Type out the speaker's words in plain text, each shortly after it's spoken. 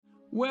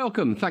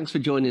Welcome. Thanks for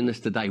joining us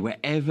today.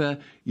 Wherever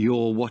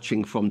you're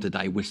watching from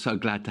today, we're so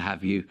glad to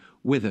have you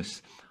with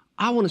us.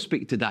 I want to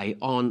speak today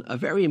on a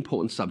very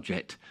important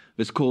subject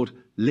that's called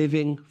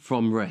living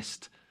from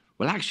rest.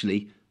 Well,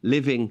 actually,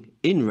 living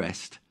in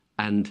rest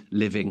and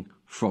living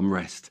from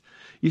rest.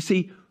 You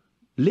see,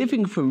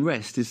 living from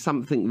rest is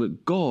something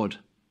that God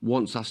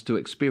wants us to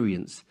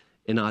experience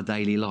in our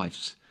daily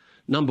lives.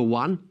 Number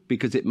one,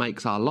 because it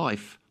makes our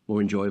life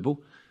more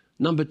enjoyable.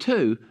 Number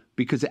two,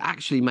 because it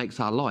actually makes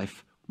our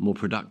life more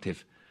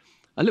productive.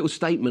 A little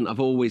statement I've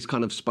always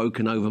kind of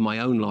spoken over my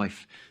own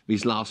life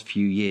these last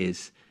few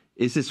years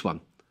is this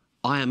one: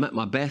 I am at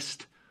my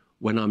best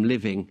when I'm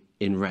living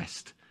in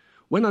rest.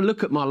 When I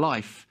look at my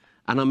life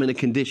and I'm in a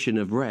condition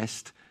of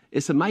rest,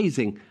 it's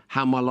amazing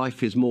how my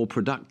life is more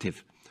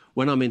productive.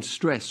 When I'm in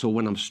stress or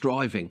when I'm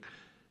striving,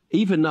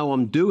 even though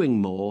I'm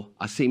doing more,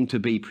 I seem to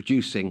be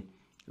producing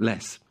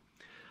less.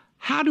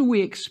 How do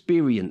we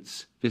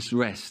experience this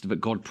rest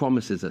that God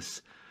promises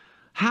us?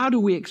 How do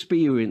we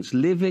experience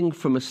living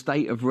from a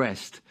state of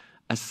rest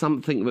as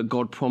something that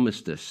God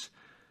promised us?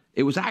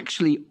 It was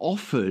actually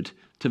offered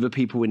to the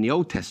people in the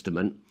Old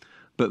Testament,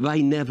 but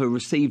they never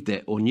received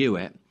it or knew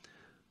it.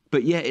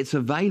 But yet it's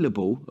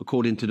available,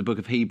 according to the book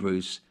of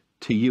Hebrews,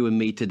 to you and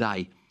me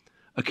today.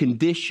 A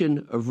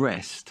condition of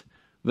rest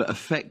that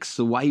affects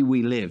the way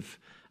we live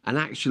and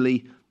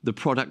actually the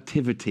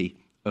productivity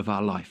of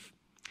our life.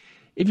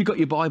 If you've got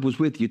your Bibles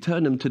with you,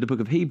 turn them to the book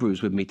of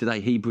Hebrews with me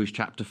today, Hebrews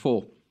chapter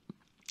 4.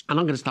 And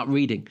I'm going to start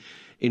reading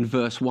in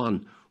verse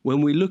 1.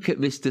 When we look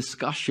at this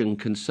discussion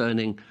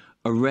concerning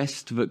a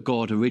rest that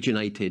God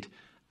originated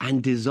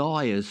and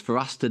desires for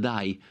us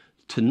today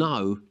to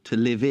know, to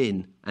live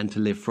in and to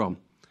live from.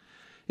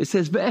 It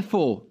says,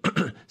 therefore,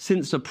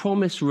 since a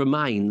promise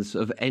remains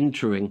of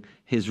entering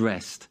his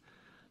rest,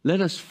 let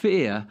us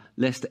fear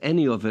lest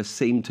any of us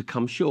seem to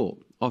come short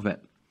of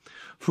it.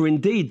 For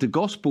indeed the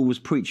gospel was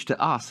preached to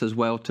us as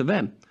well to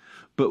them,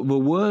 but the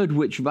word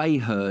which they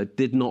heard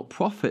did not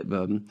profit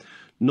them,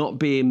 not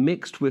being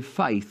mixed with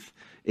faith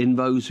in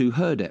those who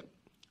heard it.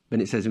 Then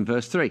it says in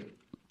verse 3,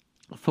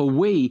 for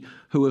we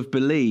who have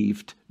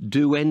believed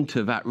do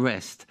enter that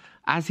rest.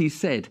 As he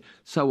said,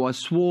 so I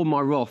swore my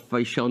wrath,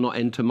 they shall not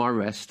enter my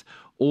rest,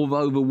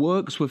 although the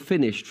works were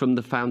finished from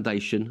the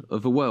foundation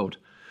of the world.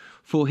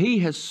 For he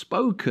has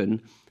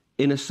spoken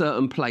in a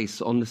certain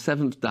place on the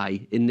seventh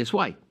day in this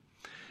way.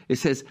 It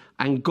says,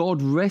 and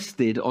God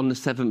rested on the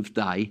seventh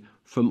day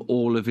from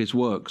all of his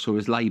works or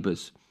his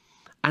labours.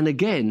 And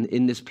again,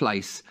 in this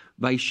place,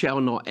 they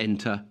shall not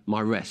enter my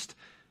rest.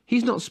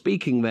 He's not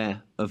speaking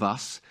there of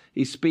us.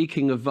 He's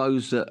speaking of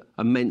those that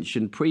are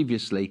mentioned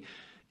previously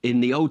in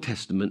the Old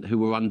Testament who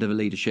were under the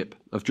leadership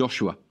of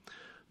Joshua.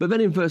 But then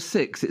in verse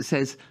 6, it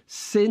says,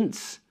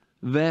 since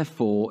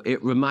therefore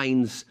it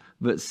remains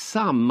that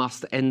some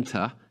must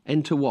enter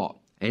what?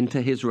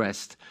 Enter his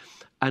rest.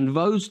 And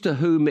those to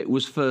whom it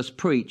was first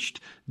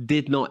preached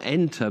did not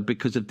enter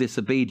because of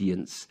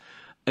disobedience.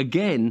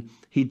 Again,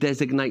 he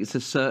designates a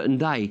certain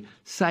day,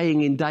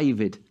 saying in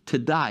David,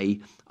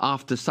 today,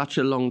 after such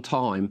a long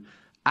time,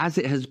 as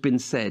it has been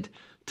said,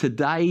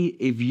 today,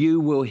 if you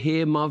will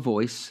hear my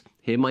voice,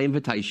 hear my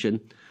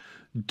invitation,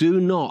 do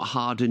not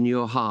harden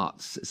your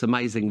hearts. It's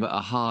amazing that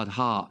a hard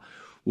heart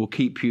will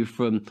keep you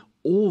from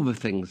all the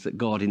things that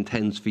God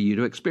intends for you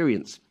to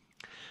experience.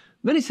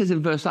 Then it says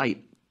in verse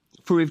 8,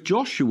 for if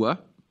Joshua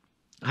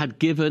had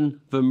given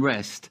them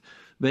rest,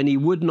 then he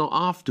would not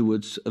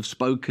afterwards have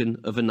spoken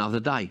of another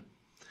day.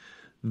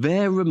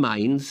 There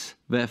remains,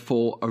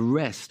 therefore, a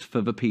rest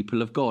for the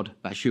people of God.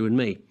 That's you and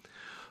me.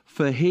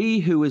 For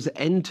he who has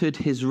entered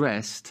his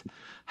rest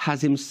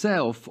has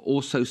himself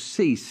also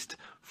ceased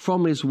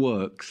from his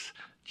works,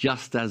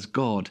 just as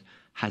God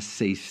has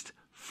ceased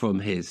from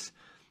his.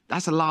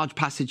 That's a large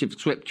passage of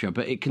scripture,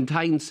 but it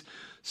contains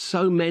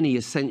so many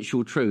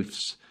essential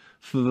truths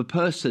for the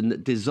person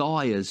that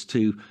desires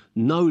to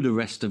know the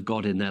rest of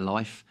God in their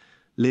life,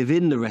 live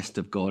in the rest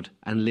of God,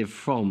 and live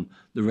from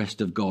the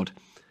rest of God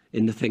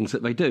in the things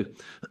that they do.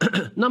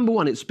 Number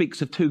one, it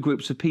speaks of two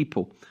groups of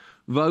people,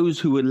 those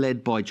who were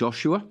led by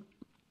Joshua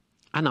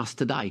and us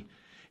today.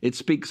 It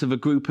speaks of a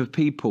group of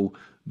people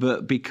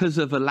that, because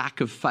of a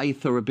lack of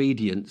faith or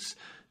obedience,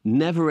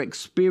 never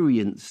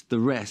experienced the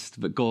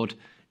rest that God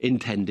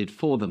intended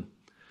for them.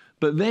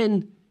 But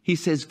then he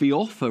says the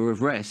offer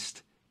of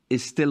rest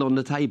is still on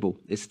the table.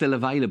 It's still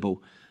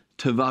available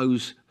to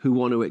those who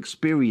want to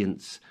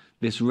experience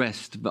this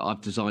rest that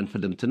I've designed for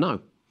them to know.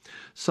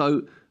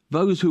 So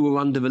those who were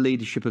under the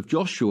leadership of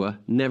Joshua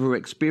never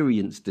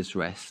experienced this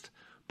rest,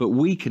 but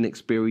we can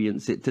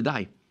experience it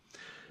today.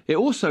 It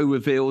also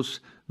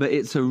reveals that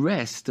it's a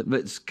rest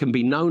that can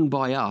be known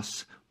by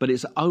us, but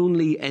it's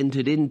only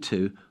entered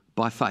into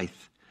by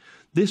faith.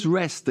 This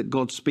rest that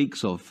God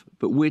speaks of,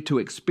 that we're to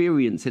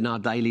experience in our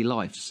daily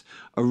lives,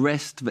 a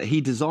rest that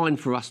he designed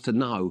for us to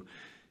know,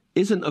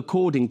 isn't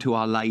according to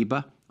our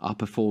labour, our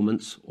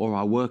performance, or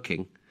our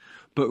working,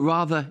 but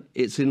rather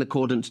it's in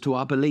accordance to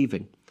our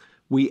believing.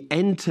 We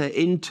enter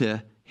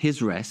into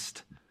his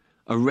rest,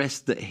 a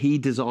rest that he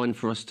designed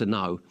for us to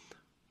know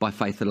by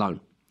faith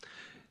alone.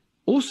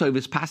 Also,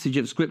 this passage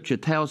of Scripture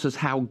tells us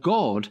how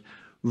God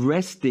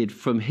rested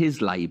from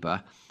his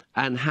labour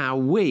and how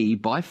we,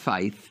 by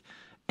faith,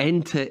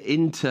 enter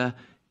into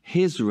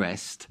his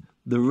rest,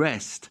 the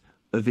rest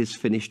of his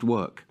finished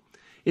work.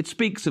 It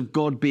speaks of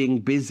God being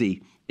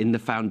busy in the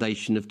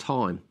foundation of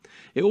time.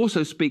 It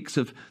also speaks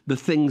of the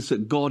things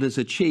that God has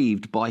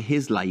achieved by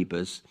his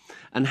labours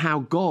and how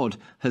God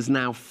has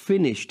now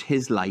finished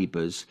his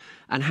labours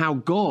and how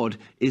God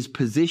is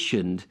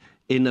positioned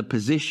in a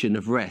position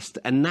of rest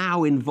and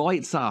now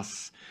invites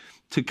us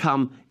to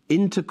come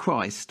into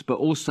Christ, but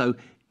also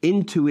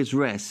into his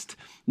rest,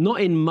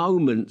 not in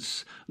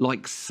moments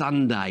like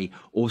Sunday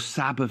or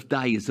Sabbath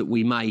days that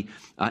we may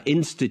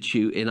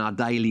institute in our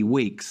daily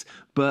weeks,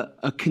 but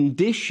a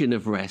condition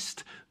of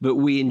rest that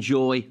we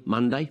enjoy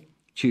Monday,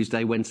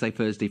 Tuesday, Wednesday,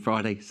 Thursday,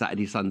 Friday,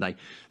 Saturday, Sunday,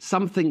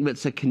 something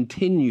that's a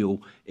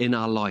continual in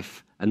our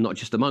life and not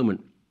just a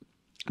moment.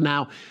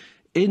 Now,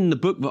 in the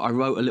book that I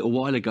wrote a little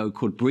while ago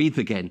called Breathe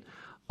Again,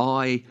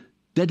 I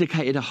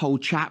dedicated a whole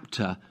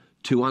chapter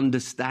to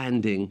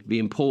understanding the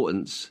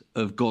importance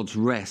of God's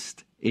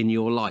rest in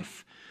your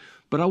life.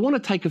 But I want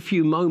to take a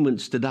few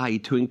moments today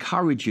to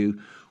encourage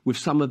you with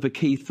some of the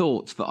key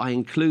thoughts that I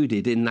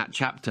included in that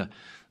chapter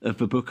of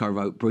the book I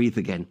wrote, Breathe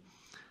Again.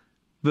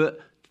 But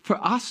for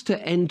us to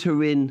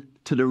enter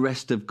into the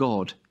rest of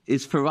God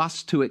is for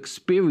us to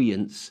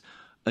experience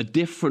a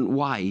different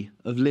way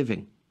of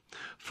living.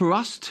 For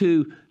us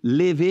to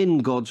live in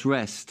God's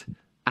rest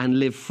and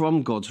live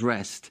from God's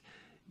rest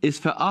is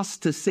for us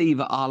to see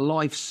that our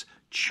lives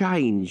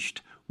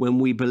changed when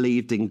we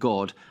believed in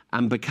God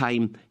and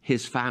became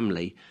his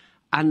family.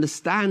 And the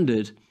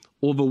standard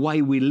or the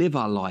way we live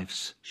our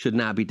lives should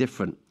now be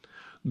different.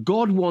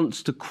 God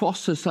wants to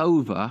cross us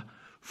over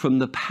from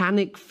the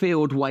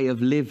panic-filled way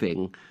of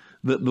living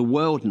that the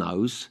world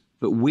knows,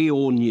 that we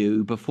all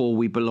knew before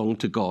we belonged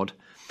to God.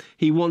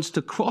 He wants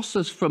to cross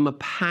us from a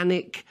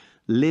panic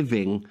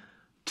living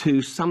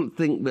to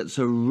something that's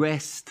a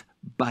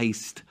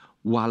rest-based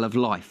way of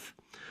life.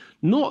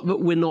 Not that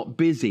we're not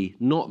busy,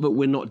 not that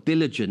we're not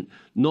diligent,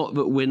 not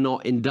that we're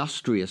not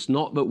industrious,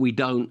 not that we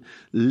don't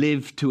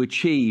live to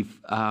achieve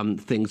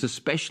things,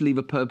 especially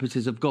the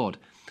purposes of God.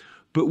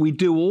 But we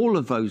do all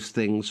of those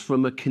things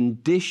from a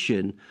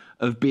condition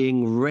of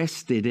being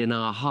rested in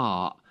our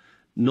heart,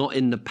 not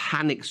in the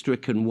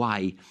panic-stricken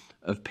way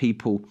of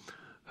people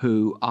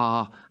who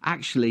are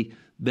actually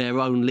their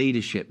own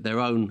leadership, their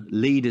own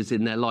leaders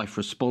in their life,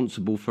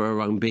 responsible for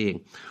our own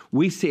being.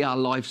 We see our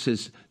lives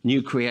as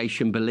new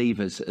creation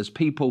believers, as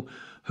people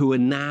who are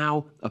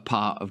now a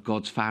part of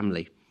God's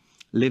family,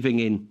 living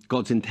in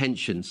God's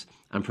intentions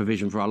and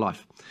provision for our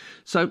life.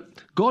 So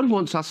God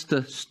wants us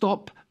to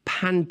stop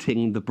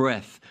panting the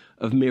breath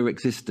of mere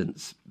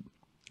existence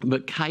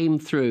that came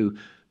through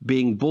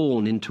being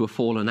born into a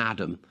fallen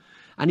Adam.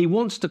 And he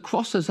wants to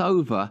cross us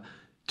over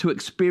to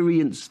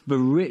experience the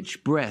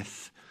rich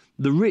breath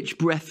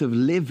of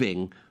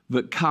living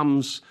that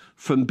comes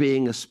from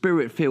being a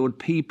spirit-filled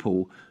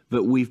people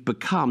that we've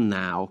become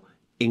now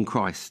in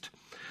Christ.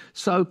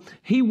 So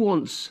he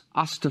wants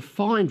us to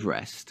find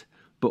rest,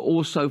 but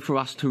also for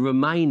us to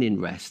remain in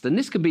rest. And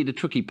this can be the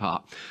tricky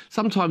part.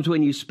 Sometimes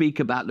when you speak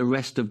about the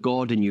rest of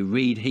God and you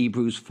read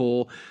Hebrews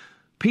 4,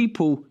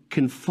 people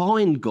can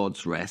find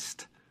God's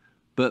rest,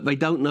 but they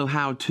don't know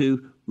how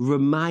to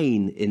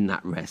remain in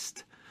that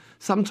rest.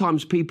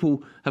 Sometimes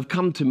people have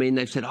come to me and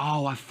they've said,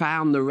 oh, I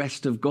found the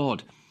rest of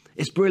God.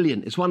 It's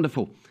brilliant. It's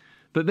wonderful.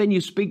 But then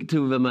you speak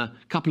to them a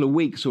couple of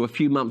weeks or a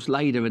few months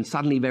later and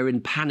suddenly they're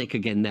in panic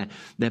again.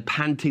 They're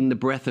panting the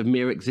breath of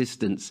mere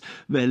existence.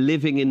 They're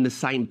living in the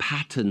same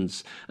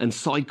patterns and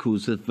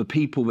cycles of the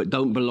people that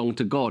don't belong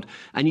to God.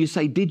 And you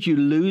say, did you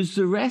lose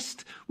the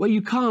rest? Well,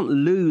 you can't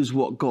lose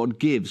what God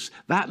gives.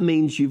 That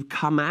means you've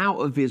come out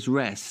of his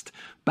rest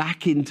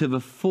back into the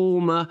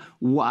former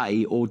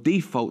way or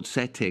default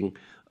setting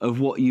of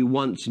what you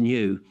once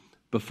knew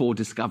before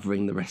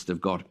discovering the rest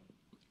of God.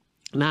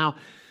 Now,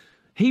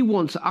 he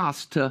wants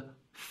us to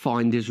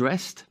find his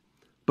rest,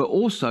 but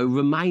also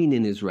remain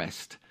in his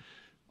rest.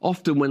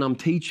 Often when I'm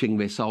teaching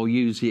this, I'll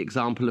use the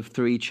example of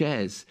 3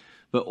 chairs.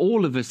 But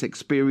all of us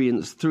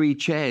experience 3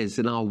 chairs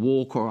in our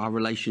walk or our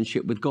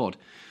relationship with God.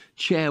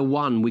 Chair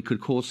 1 we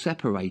could call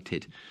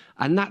separated.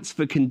 And that's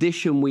the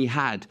condition we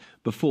had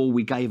before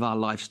we gave our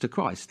lives to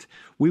Christ.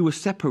 We were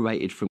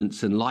separated from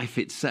life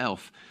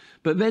itself.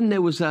 But then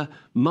there was a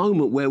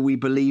moment where we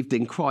believed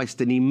in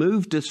Christ and he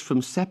moved us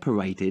from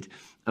separated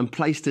and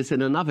placed us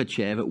in another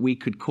chair that we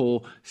could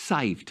call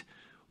saved,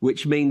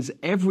 which means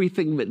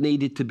everything that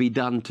needed to be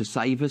done to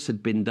save us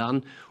had been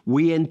done.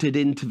 We entered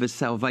into the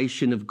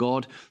salvation of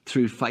God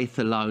through faith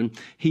alone.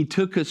 He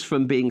took us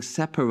from being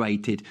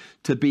separated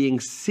to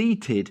being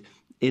seated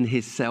in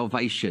his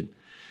salvation.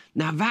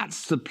 Now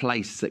that's the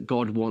place that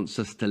God wants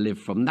us to live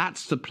from.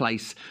 That's the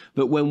place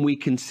that when we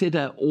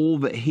consider all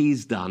that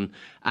he's done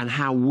and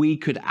how we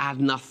could add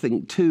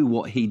nothing to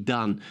what he'd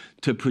done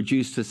to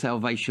produce the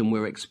salvation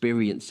we're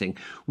experiencing,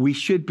 we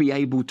should be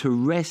able to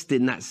rest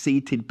in that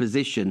seated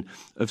position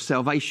of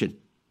salvation.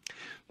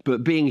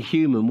 But being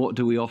human, what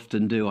do we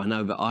often do? I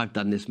know that I've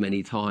done this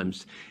many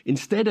times.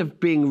 Instead of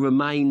being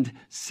remained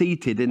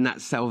seated in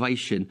that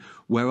salvation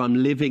where I'm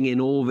living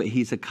in all that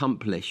he's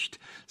accomplished,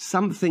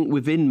 something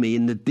within me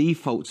in the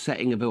default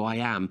setting of who I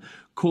am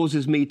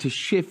causes me to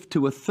shift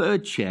to a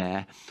third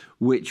chair,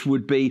 which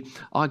would be,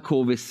 I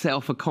call this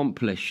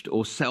self-accomplished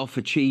or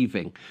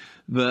self-achieving.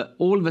 That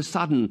all of a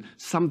sudden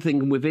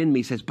something within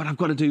me says, but I've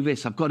got to do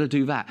this, I've got to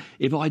do that.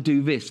 If I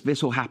do this,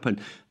 this will happen.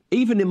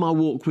 Even in my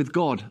walk with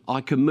God,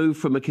 I can move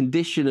from a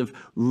condition of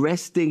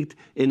resting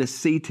in a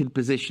seated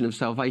position of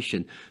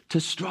salvation to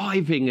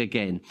striving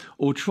again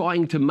or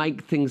trying to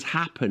make things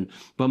happen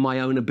by my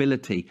own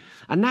ability.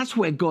 And that's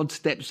where God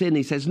steps in.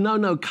 He says,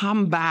 no,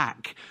 come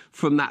back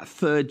from that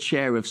third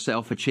chair of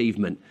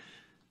self-achievement.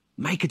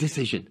 Make a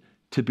decision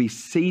to be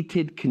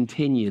seated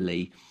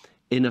continually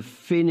in a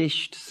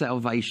finished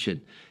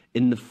salvation,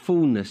 in the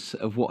fullness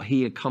of what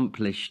he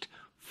accomplished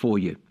for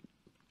you.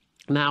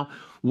 Now,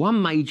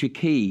 one major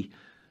key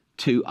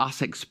to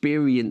us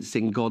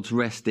experiencing God's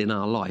rest in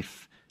our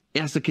life,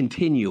 as a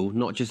continual,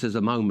 not just as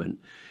a moment,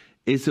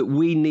 is that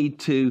we need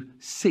to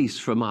cease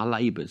from our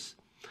labours.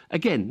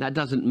 Again, that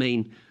doesn't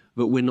mean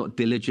that we're not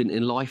diligent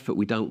in life, that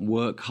we don't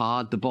work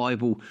hard. The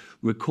Bible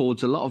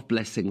records a lot of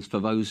blessings for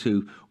those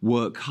who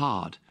work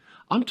hard.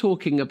 I'm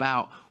talking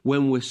about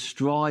when we're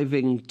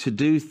striving to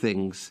do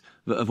things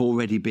that have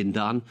already been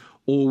done,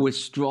 or we're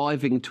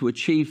striving to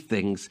achieve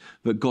things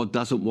that God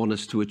doesn't want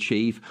us to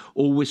achieve,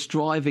 or we're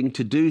striving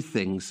to do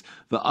things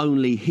that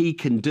only he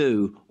can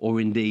do,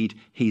 or indeed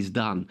he's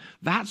done.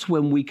 That's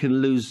when we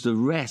can lose the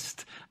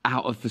rest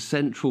out of the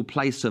central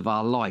place of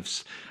our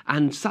lives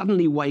and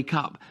suddenly wake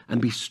up and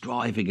be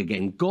striving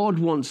again. God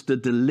wants to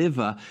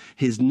deliver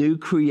his new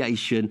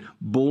creation,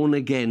 born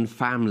again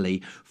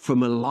family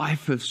from a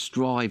life of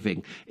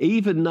striving.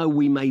 Even though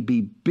we may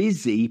be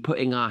busy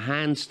putting our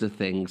hands to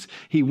things,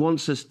 he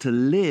wants us to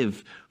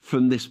live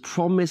from this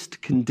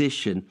promised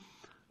condition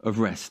of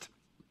rest.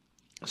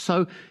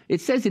 So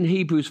it says in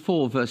Hebrews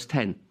 4 verse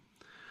 10,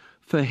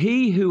 for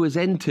he who has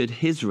entered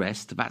his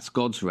rest, that's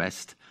God's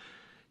rest,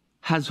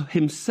 has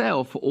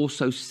himself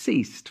also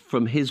ceased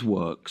from his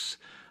works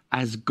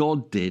as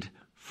God did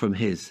from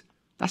his.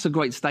 That's a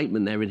great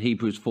statement there in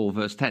Hebrews 4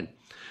 verse 10.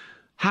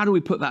 How do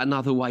we put that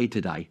another way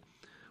today?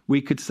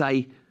 We could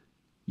say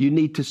you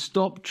need to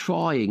stop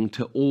trying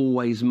to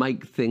always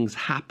make things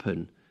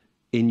happen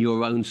in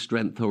your own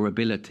strength or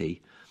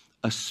ability,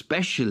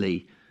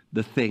 especially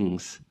the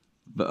things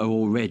that are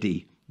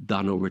already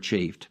done or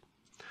achieved.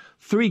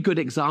 3 good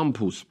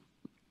examples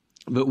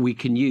that we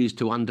can use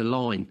to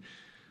underline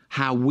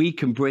how we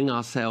can bring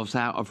ourselves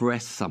out of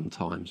rest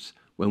sometimes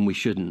when we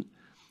shouldn't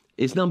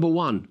is number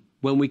 1,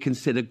 when we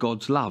consider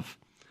God's love.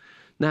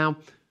 Now,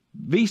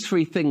 these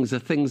 3 things are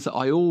things that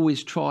I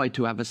always try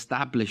to have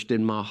established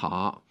in my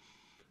heart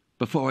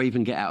before I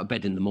even get out of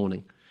bed in the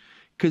morning.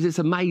 Because it's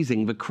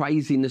amazing the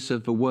craziness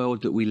of the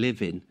world that we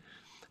live in,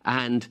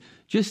 and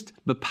just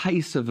the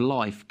pace of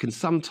life can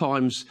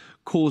sometimes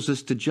cause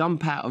us to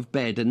jump out of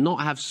bed and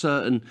not have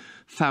certain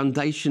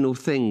foundational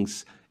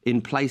things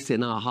in place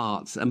in our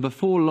hearts. And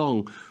before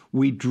long,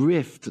 we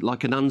drift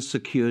like an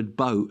unsecured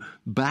boat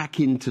back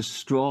into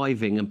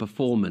striving and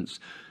performance.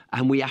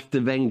 And we have to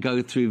then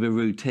go through the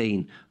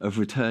routine of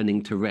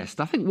returning to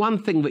rest. I think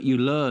one thing that you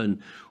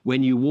learn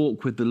when you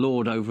walk with the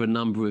Lord over a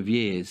number of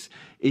years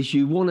is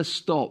you want to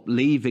stop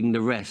leaving the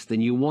rest,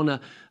 and you want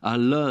to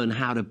learn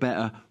how to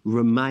better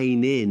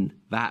remain in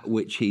that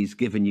which he's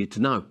given you to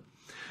know.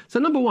 So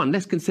number 1,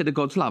 let's consider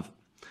God's love.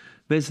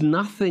 There's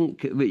nothing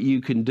that you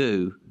can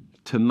do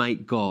to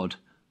make God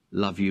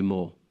love you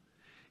more.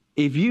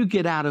 If you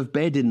get out of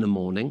bed in the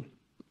morning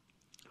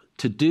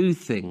to do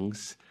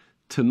things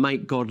to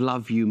make God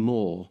love you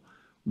more,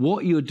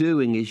 what you're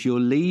doing is you're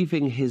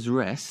leaving his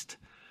rest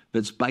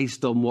that's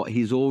based on what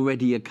he's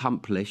already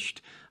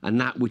accomplished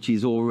and that which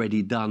he's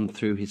already done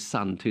through his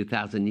son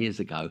 2,000 years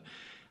ago.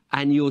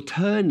 And you're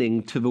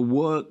turning to the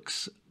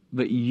works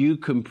that you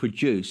can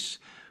produce.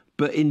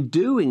 But in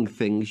doing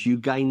things, you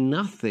gain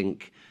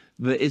nothing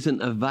that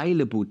isn't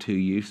available to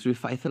you through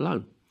faith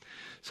alone.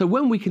 So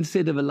when we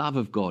consider the love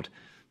of God,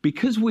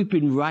 because we've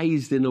been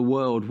raised in a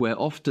world where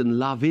often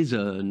love is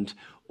earned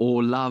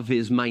or love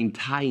is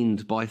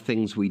maintained by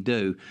things we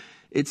do,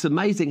 it's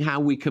amazing how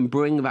we can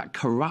bring that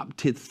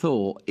corrupted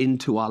thought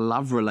into our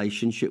love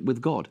relationship with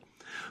God.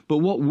 But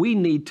what we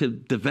need to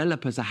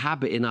develop as a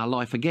habit in our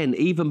life, again,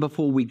 even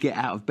before we get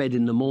out of bed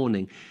in the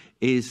morning,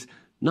 is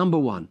number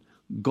 1,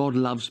 God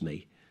loves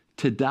me.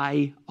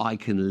 Today, I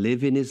can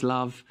live in his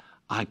love.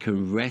 I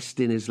can rest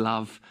in his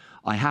love.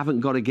 I haven't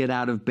got to get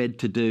out of bed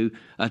today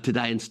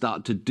and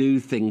start to do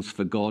things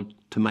for God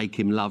to make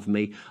him love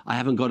me. I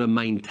haven't got to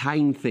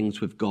maintain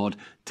things with God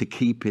to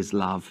keep his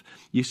love.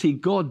 You see,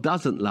 God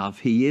doesn't love,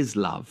 he is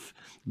love.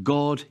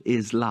 God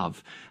is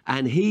love.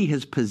 And he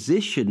has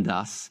positioned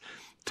us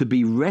to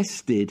be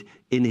rested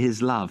in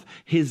his love.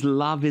 His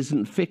love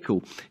isn't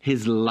fickle.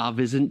 His love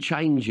isn't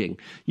changing.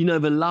 You know,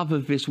 the love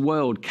of this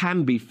world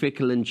can be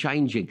fickle and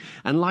changing.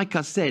 And like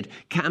I said,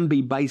 can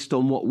be based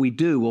on what we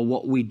do or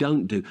what we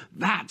don't do.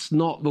 That's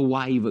not the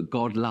way that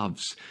God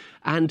loves.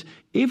 And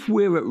if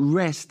we're at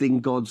rest in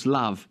God's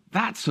love,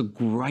 that's a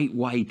great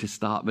way to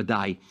start the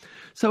day.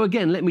 So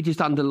again, let me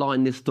just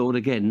underline this thought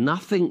again.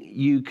 Nothing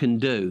you can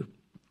do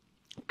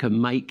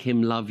can make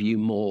him love you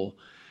more.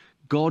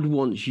 God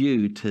wants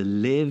you to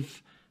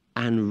live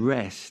and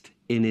rest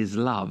in his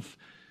love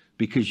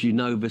because you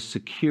know the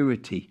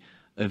security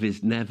of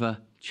his never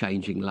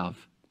changing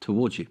love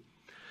towards you.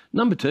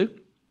 Number 2,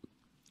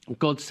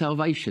 God's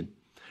salvation.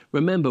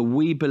 Remember,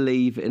 we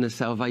believe in a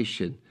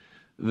salvation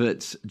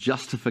that's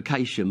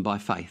justification by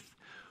faith,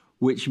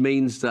 which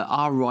means that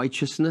our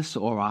righteousness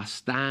or our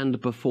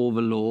stand before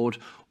the Lord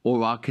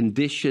or our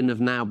condition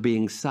of now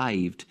being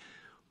saved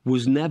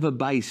was never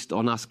based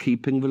on us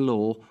keeping the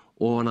law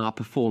or on our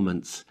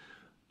performance,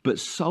 but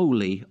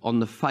solely on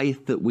the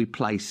faith that we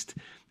placed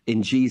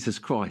in Jesus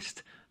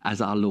Christ as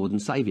our Lord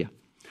and Saviour.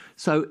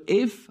 So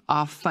if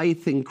our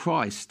faith in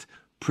Christ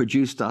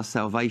produced our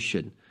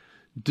salvation,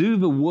 do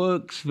the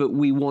works that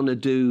we want to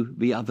do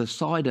the other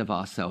side of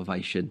our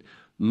salvation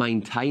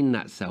maintain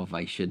that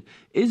salvation?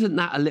 Isn't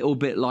that a little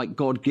bit like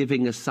God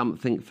giving us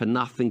something for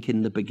nothing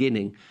in the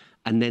beginning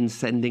and then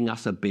sending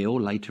us a bill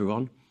later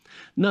on?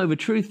 No, the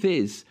truth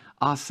is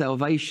our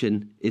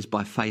salvation is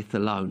by faith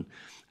alone.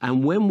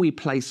 And when we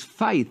place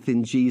faith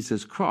in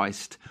Jesus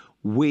Christ,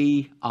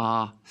 we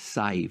are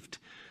saved.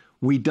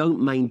 We don't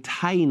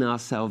maintain our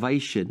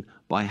salvation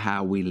by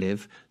how we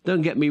live.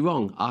 Don't get me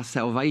wrong, our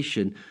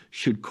salvation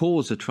should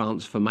cause a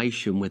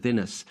transformation within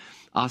us.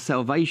 Our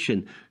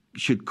salvation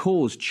should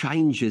cause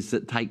changes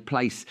that take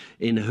place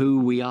in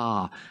who we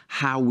are,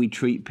 how we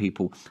treat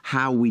people,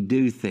 how we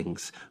do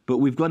things. But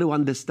we've got to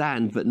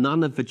understand that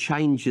none of the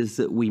changes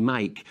that we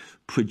make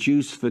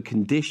produce the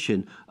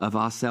condition of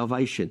our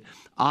salvation.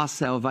 Our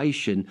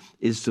salvation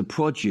is the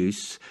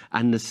produce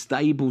and the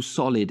stable,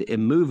 solid,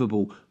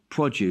 immovable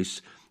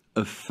produce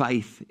of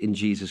faith in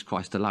Jesus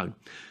Christ alone.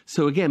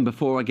 So again,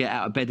 before I get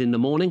out of bed in the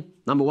morning,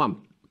 number 1,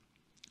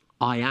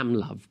 I am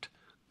loved.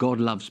 God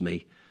loves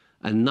me.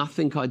 And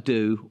nothing I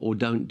do or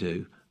don't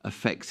do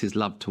affects his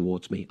love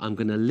towards me. I'm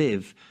going to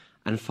live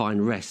and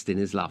find rest in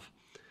his love.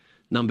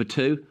 Number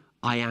 2,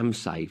 I am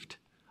saved.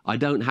 I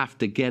don't have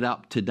to get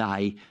up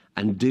today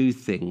and do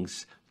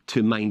things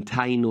to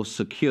maintain or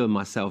secure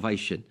my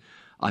salvation.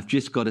 I've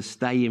just got to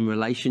stay in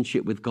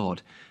relationship with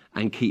God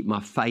and keep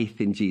my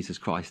faith in Jesus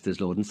Christ as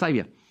Lord and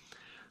Saviour.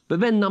 But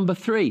then number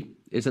 3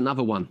 is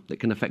another one that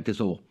can affect us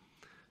all.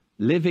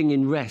 Living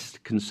in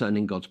rest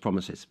concerning God's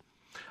promises.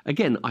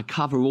 Again, I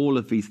cover all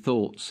of these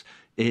thoughts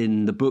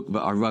in the book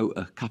that I wrote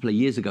a couple of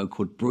years ago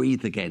called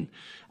Breathe Again.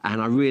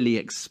 And I really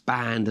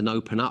expand and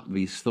open up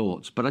these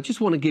thoughts. But I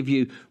just want to give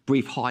you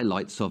brief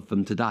highlights of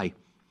them today.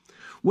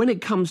 When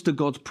it comes to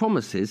God's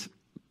promises,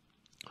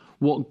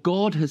 what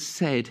God has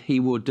said he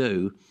will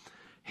do,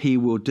 he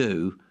will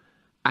do.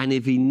 And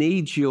if he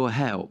needs your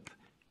help,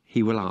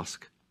 he will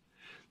ask.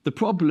 The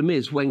problem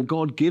is when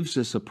God gives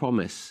us a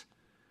promise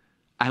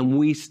and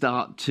we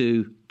start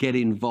to get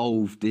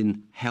involved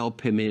in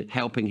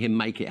helping him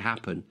make it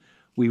happen,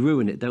 we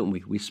ruin it, don't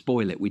we? We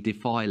spoil it, we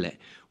defile it,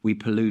 we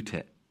pollute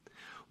it.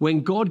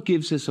 When God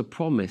gives us a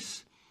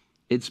promise,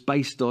 it's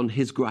based on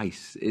his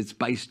grace. It's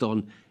based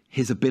on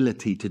his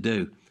ability to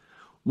do.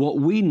 What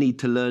we need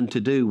to learn to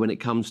do when it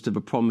comes to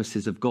the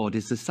promises of God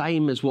is the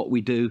same as what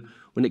we do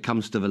when it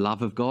comes to the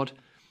love of God,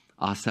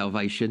 our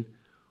salvation.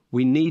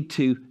 We need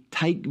to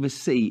take the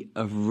seat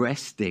of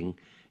resting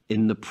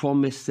in the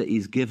promise that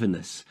he's given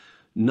us,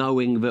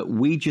 knowing that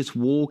we just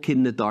walk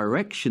in the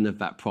direction of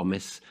that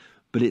promise,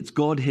 but it's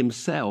God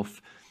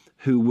himself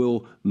who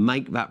will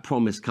make that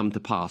promise come to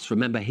pass.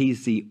 Remember,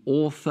 he's the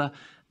author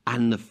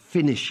and the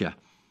finisher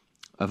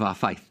of our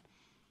faith.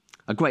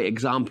 A great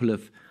example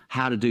of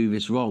how to do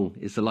this wrong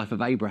is the life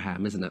of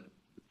Abraham, isn't it?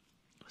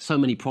 So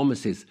many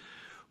promises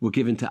were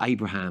given to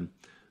Abraham,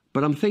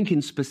 but I'm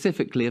thinking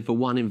specifically of the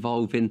one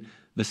involving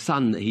the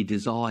son that he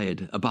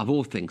desired above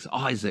all things,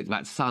 Isaac,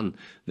 that son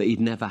that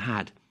he'd never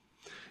had.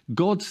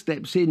 God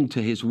steps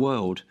into his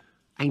world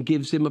and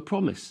gives him a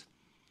promise.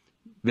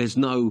 There's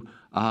no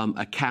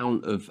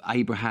account of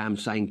Abraham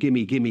saying,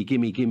 gimme, gimme,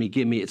 gimme, gimme,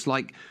 gimme. It's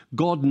like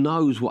God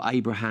knows what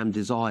Abraham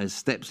desires,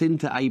 steps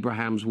into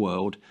Abraham's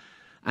world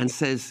and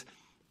says,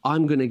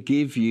 I'm going to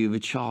give you the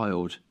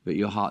child that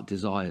your heart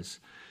desires.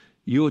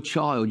 Your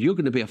child, you're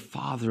going to be a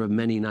father of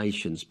many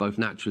nations, both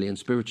naturally and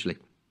spiritually.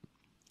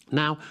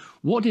 Now,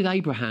 what did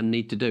Abraham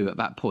need to do at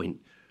that point?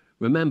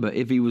 Remember,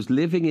 if he was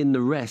living in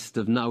the rest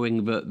of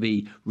knowing that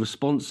the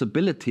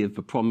responsibility of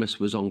the promise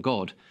was on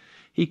God,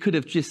 he could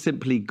have just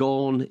simply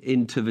gone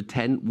into the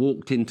tent,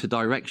 walked into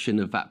direction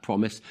of that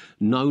promise,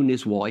 known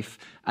his wife,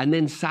 and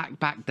then sat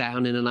back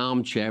down in an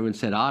armchair and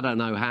said, I don't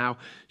know how,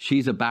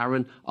 she's a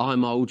barren,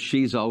 I'm old,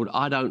 she's old,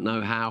 I don't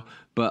know how,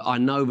 but I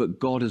know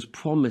that God has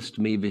promised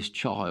me this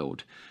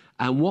child.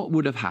 And what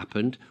would have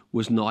happened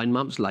was 9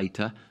 months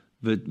later,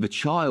 the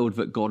child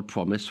that God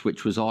promised,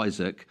 which was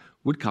Isaac,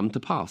 would come to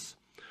pass.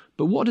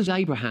 But what does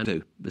Abraham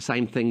do? The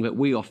same thing that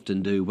we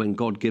often do when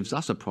God gives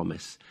us a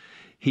promise.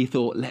 He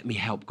thought, let me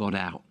help God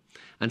out.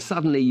 And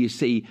suddenly you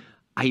see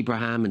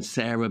Abraham and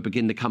Sarah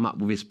begin to come up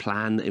with his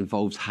plan that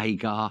involves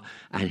Hagar,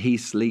 and he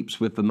sleeps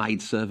with the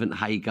maidservant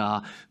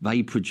Hagar.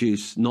 They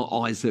produce not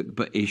Isaac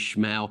but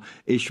Ishmael.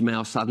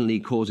 Ishmael suddenly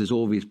causes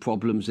all these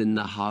problems in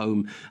the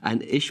home,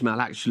 and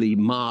Ishmael actually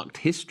marked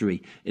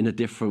history in a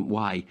different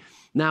way.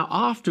 Now,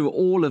 after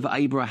all of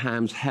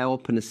Abraham's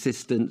help and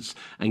assistance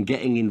and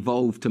getting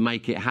involved to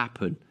make it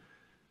happen,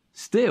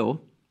 still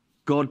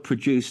God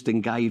produced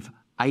and gave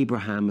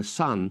Abraham a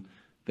son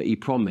that he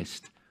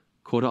promised,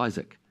 called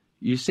Isaac.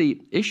 You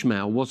see,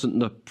 Ishmael wasn't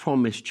the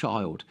promised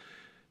child.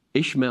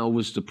 Ishmael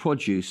was the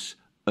produce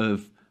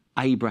of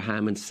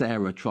Abraham and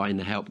Sarah trying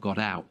to help God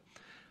out.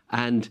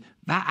 And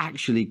that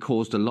actually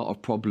caused a lot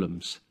of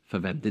problems for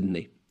them, didn't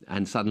he?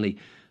 And suddenly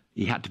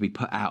he had to be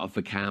put out of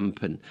the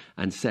camp,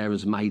 and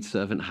Sarah's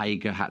maidservant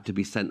Hagar had to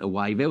be sent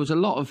away. There was a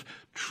lot of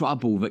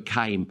trouble that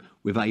came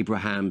with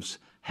Abraham's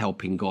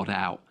helping God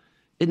out.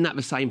 Isn't that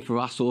the same for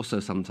us also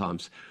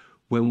sometimes?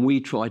 When we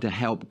try to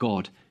help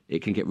God,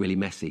 it can get really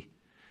messy.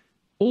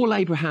 All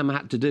Abraham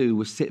had to do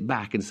was sit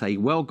back and say,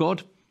 well,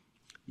 God,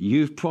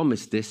 you've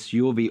promised this.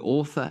 You're the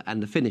author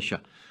and the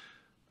finisher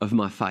of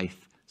my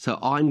faith. So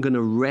I'm going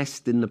to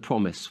rest in the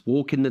promise,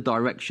 walk in the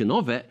direction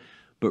of it,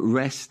 but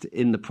rest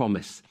in the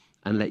promise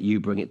and let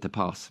you bring it to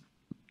pass.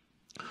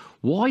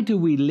 Why do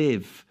we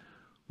live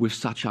with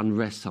such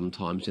unrest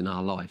sometimes in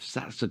our lives?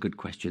 That's a good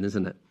question,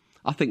 isn't it?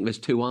 I think there's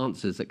two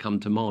answers that come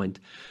to mind.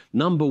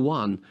 Number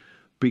one,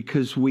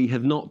 because we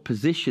have not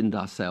positioned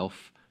ourselves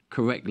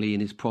correctly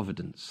in his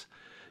providence.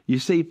 You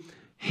see,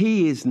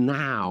 he is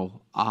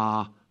now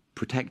our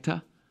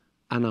protector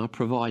and our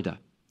provider.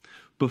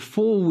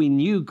 Before we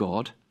knew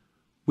God,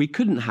 we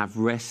couldn't have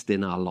rest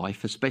in our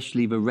life,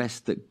 especially the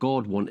rest that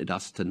God wanted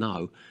us to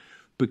know,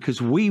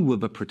 because we were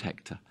the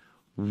protector.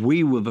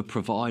 We were the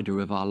provider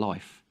of our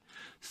life.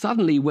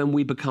 Suddenly, when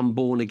we become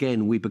born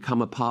again, we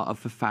become a part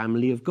of the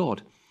family of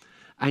God.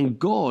 And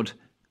God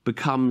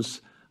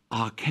becomes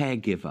our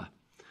caregiver.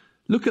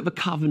 Look at the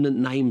covenant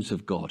names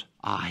of God: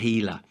 our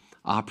healer,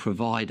 our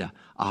provider,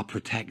 our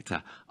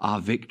protector, our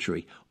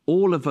victory.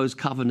 All of those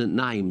covenant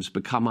names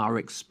become our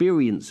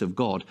experience of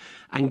God.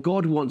 And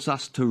God wants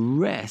us to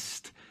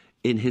rest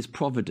in his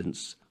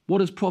providence. What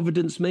does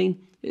providence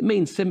mean? It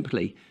means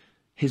simply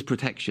his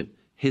protection,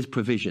 his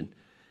provision,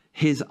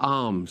 his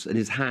arms and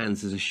his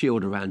hands as a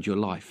shield around your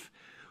life.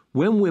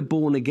 When we're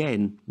born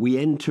again, we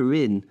enter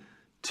in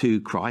to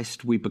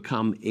Christ. We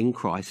become in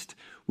Christ.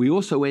 We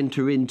also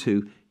enter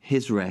into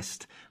his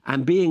rest,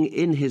 and being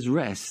in his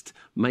rest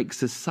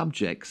makes us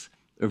subjects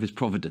of his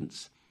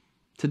providence.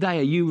 Today,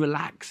 are you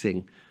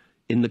relaxing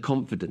in the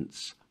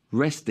confidence,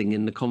 resting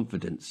in the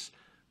confidence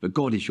that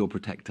God is your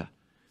protector,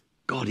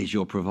 God is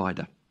your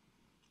provider?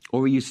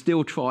 Or are you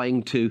still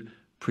trying to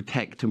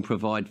protect and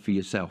provide for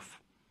yourself?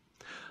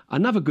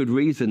 Another good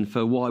reason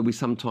for why we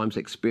sometimes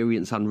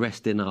experience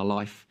unrest in our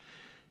life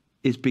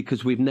is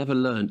because we've never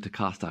learned to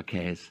cast our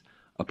cares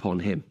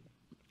upon him.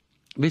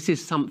 This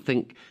is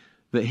something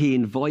that he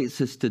invites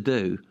us to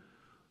do,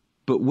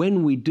 but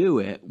when we do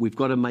it, we've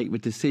got to make the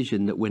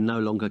decision that we're no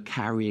longer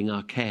carrying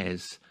our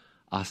cares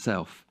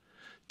ourselves.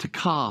 To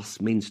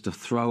cast means to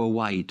throw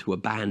away, to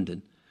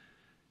abandon.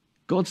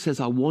 God says,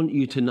 I want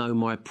you to know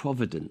my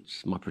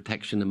providence, my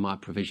protection and my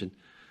provision,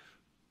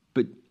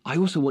 but I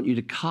also want you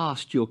to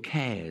cast your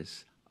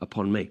cares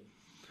upon me.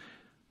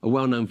 A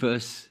well-known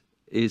verse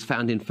is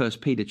found in 1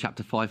 Peter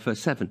chapter 5, verse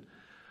 7,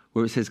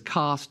 where it says,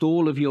 cast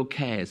all of your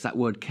cares. That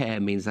word care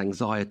means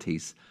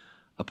anxieties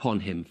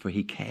upon him, for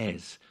he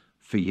cares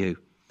for you.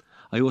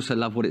 I also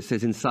love what it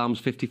says in Psalms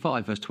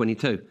 55, verse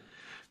 22.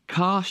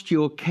 Cast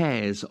your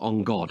cares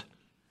on God,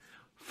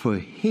 for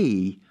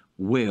he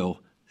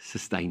will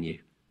sustain you.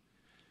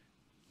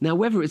 Now,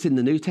 whether it's in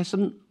the New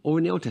Testament or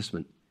in the Old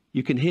Testament,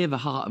 you can hear the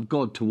heart of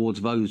God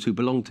towards those who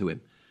belong to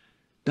him.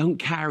 Don't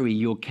carry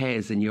your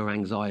cares and your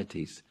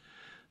anxieties.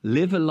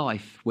 Live a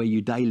life where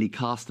you daily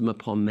cast them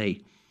upon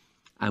me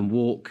and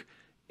walk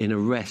in a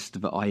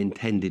rest that I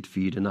intended for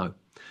you to know.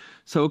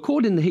 So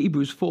according to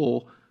Hebrews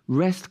 4,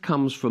 rest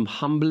comes from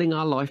humbling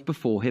our life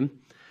before him,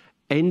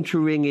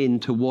 entering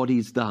into what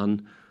he's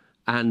done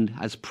and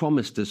has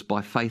promised us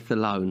by faith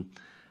alone,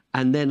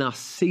 and then us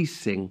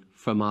ceasing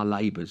from our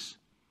labours.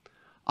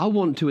 I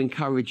want to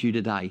encourage you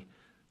today,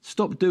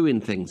 stop doing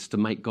things to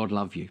make God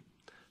love you.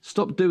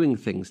 Stop doing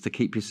things to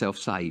keep yourself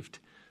saved.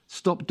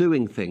 Stop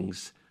doing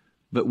things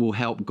that will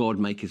help God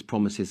make his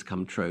promises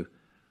come true.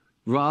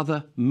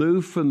 Rather,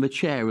 move from the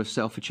chair of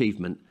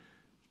self-achievement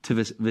to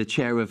the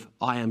chair of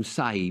I am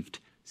saved,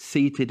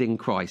 seated in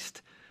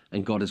Christ,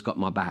 and God has got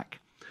my back.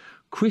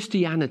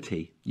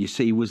 Christianity, you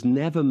see, was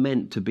never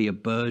meant to be a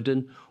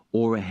burden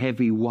or a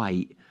heavy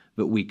weight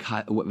that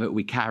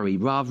we carry,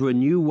 rather a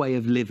new way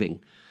of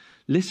living.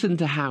 Listen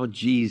to how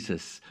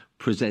Jesus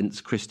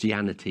presents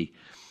Christianity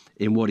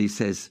in what he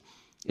says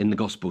in the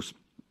Gospels.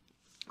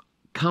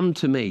 Come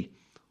to me,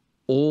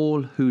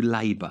 all who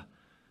labour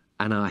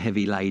and are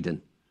heavy laden,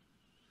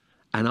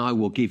 and I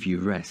will give you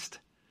rest.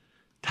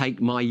 Take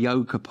my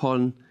yoke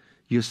upon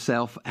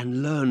yourself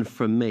and learn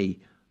from me,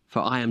 for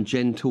I am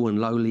gentle and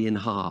lowly in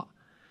heart.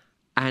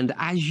 And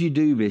as you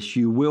do this,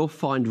 you will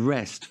find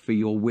rest for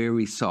your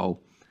weary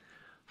soul.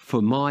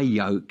 For my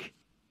yoke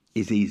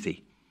is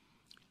easy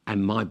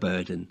and my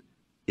burden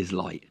is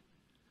light.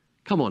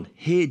 Come on,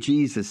 hear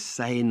Jesus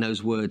saying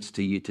those words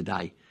to you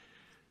today.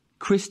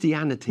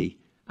 Christianity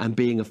and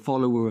being a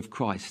follower of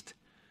Christ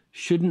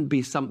shouldn't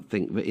be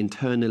something that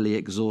internally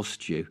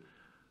exhausts you.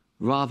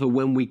 Rather,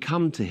 when we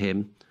come to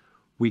him,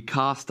 we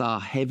cast our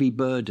heavy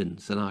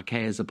burdens and our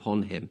cares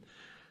upon him,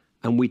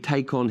 and we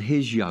take on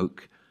his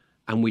yoke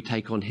and we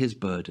take on his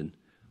burden,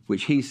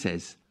 which he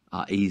says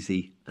are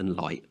easy and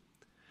light.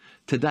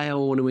 Today I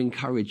want to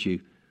encourage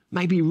you,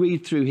 maybe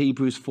read through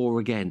Hebrews 4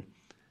 again,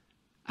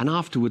 and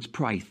afterwards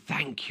pray,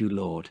 thank you,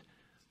 Lord,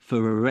 for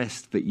a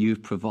rest that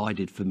you've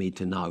provided for me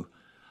to know.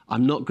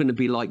 I'm not going to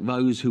be like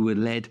those who were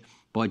led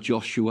by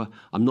Joshua.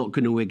 I'm not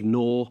going to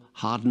ignore,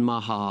 harden my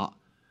heart,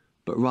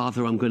 but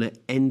rather I'm going to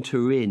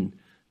enter in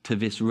to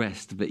this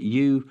rest that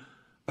you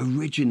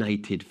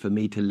originated for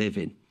me to live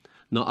in.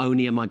 Not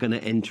only am I going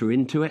to enter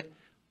into it,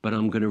 but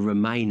I'm going to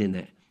remain in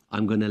it.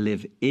 I'm going to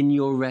live in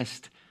your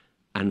rest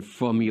and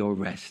from your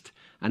rest.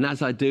 And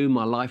as I do,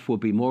 my life will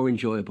be more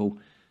enjoyable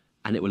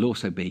and it will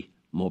also be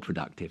more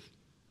productive.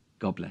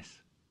 God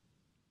bless.